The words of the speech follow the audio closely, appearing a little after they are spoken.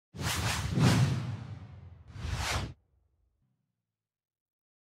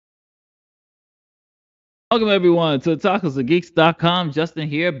Welcome everyone to TacosandGeeks.com. Justin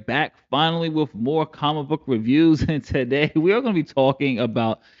here, back finally with more comic book reviews. And today we are going to be talking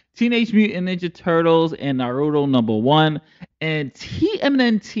about Teenage Mutant Ninja Turtles and Naruto number one. And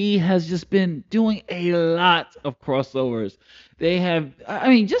TMNT has just been doing a lot of crossovers. They have, I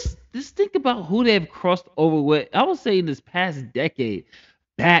mean, just think about who they've crossed over with. I would say in this past decade,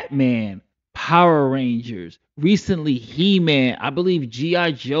 Batman, Power Rangers, recently He-Man, I believe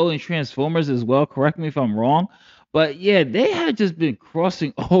G.I. Joe and Transformers as well. Correct me if I'm wrong. But yeah, they have just been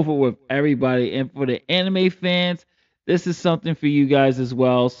crossing over with everybody. And for the anime fans, this is something for you guys as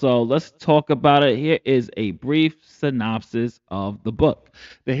well. So let's talk about it. Here is a brief synopsis of the book.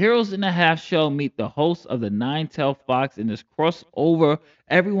 The heroes in the half shell meet the hosts of the Nine-Tailed Fox in this crossover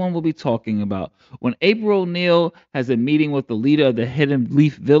everyone will be talking about. When April O'Neil has a meeting with the leader of the Hidden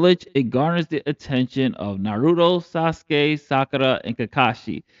Leaf Village, it garners the attention of Naruto, Sasuke, Sakura, and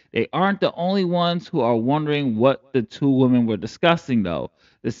Kakashi. They aren't the only ones who are wondering what the two women were discussing, though.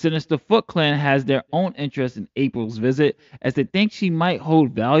 The Sinister Foot Clan has their own interest in April's visit, as they think she might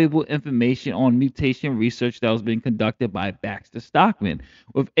hold valuable information on mutation research that was being conducted by Baxter Stockman.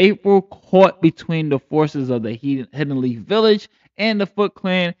 With April caught between the forces of the Hidden Leaf Village and the Foot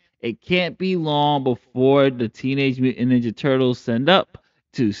Clan, it can't be long before the Teenage Mutant Ninja Turtles send up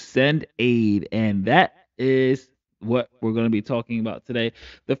to send aid. And that is what we're going to be talking about today.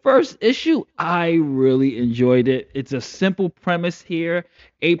 The first issue, I really enjoyed it. It's a simple premise here.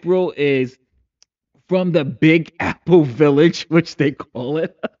 April is from the Big Apple Village, which they call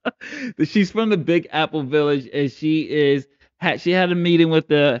it. She's from the Big Apple Village, and she had a meeting with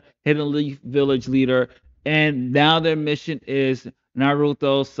the Hidden Leaf Village leader, and now their mission is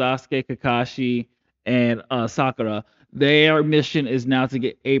Naruto, Sasuke, Kakashi, and Sakura. Their mission is now to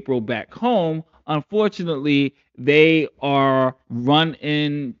get April back home. Unfortunately, they are run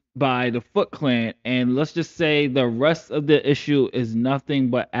in by the Foot Clan, and let's just say the rest of the issue is nothing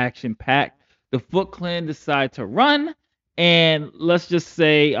but action packed. The Foot Clan decide to run, and let's just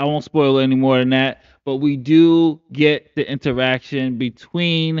say I won't spoil any more than that, but we do get the interaction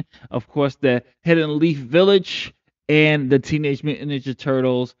between, of course, the Hidden Leaf Village and the Teenage Mutant Ninja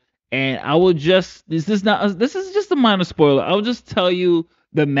Turtles. And I will just this is just a minor spoiler. I'll just tell you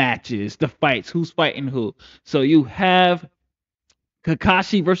the matches, the fights, who's fighting who. So you have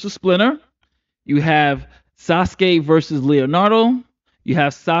Kakashi versus Splinter. You have Sasuke versus Leonardo. You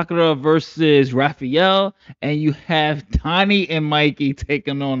have Sakura versus Raphael, and you have Tani and Mikey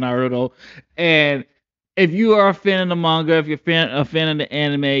taking on Naruto. And if you are a fan of the manga, if you're a fan of the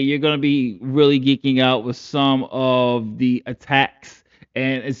anime, you're gonna be really geeking out with some of the attacks.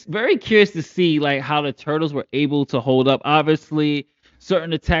 And it's very curious to see like how the turtles were able to hold up. Obviously,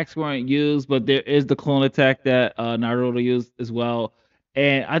 certain attacks weren't used, but there is the clone attack that Naruto used as well.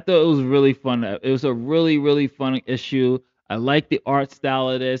 And I thought it was really fun. It was a really fun issue. I like the art style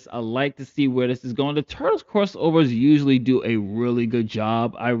of this. I like to see where this is going. The Turtles crossovers usually do a really good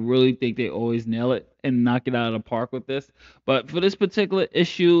job. I really think they always nail it and knock it out of the park with this. But for this particular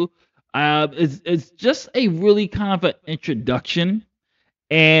issue, it's just a really kind of an introduction,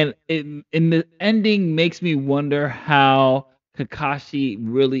 and in the ending makes me wonder how Kakashi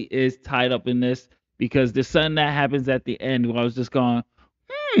really is tied up in this, because there's something that happens at the end where I was just going,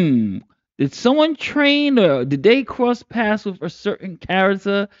 hmm, did someone train or did they cross paths with a certain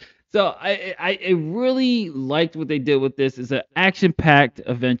character? So I really liked what they did with this. It's an action packed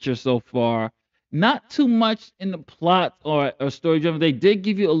adventure so far. Not too much in the plot or story driven. They did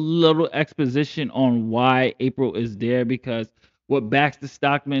give you a little exposition on why April is there, because what Baxter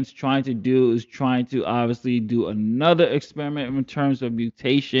Stockman's trying to do is trying to obviously do another experiment in terms of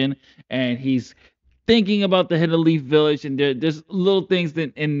mutation, and he's thinking about the Hidden Leaf Village, and there's little things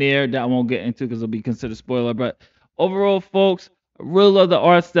in there that I won't get into because it'll be considered spoiler. But overall, folks, I really love the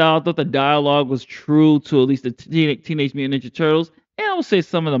art style. I thought the dialogue was true to at least the Teenage Mutant Ninja Turtles, and I would say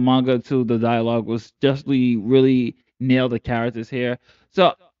some of the manga too. The dialogue was just really nailed the characters here.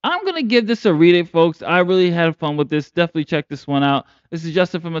 So I'm gonna give this a read it, folks. I really had fun with this. Definitely check this one out. This is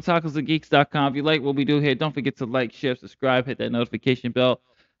Justin from otakusandgeeks.com. If you like what we do here, don't forget to like, share, subscribe, hit that notification bell.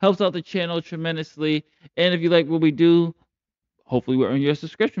 Helps out the channel tremendously. And if you like what we do, hopefully we'll earn your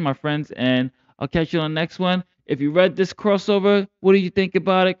subscription, my friends. And I'll catch you on the next one. If you read this crossover, what do you think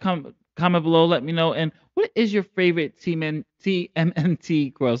about it? Comment below, let me know. And what is your favorite TMNT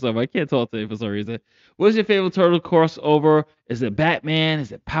crossover? I can't talk today for some reason. What is your favorite turtle crossover? Is it Batman?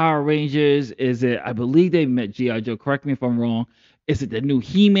 Is it Power Rangers? Is it, I believe they met G.I. Joe. Correct me if I'm wrong. Is it the new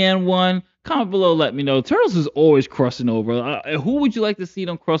He-Man one? Comment below, let me know. Turtles is always crossing over. Who would you like to see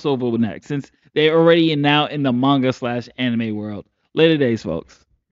them cross over with next, since they're already now in the manga/anime world? Later days, folks.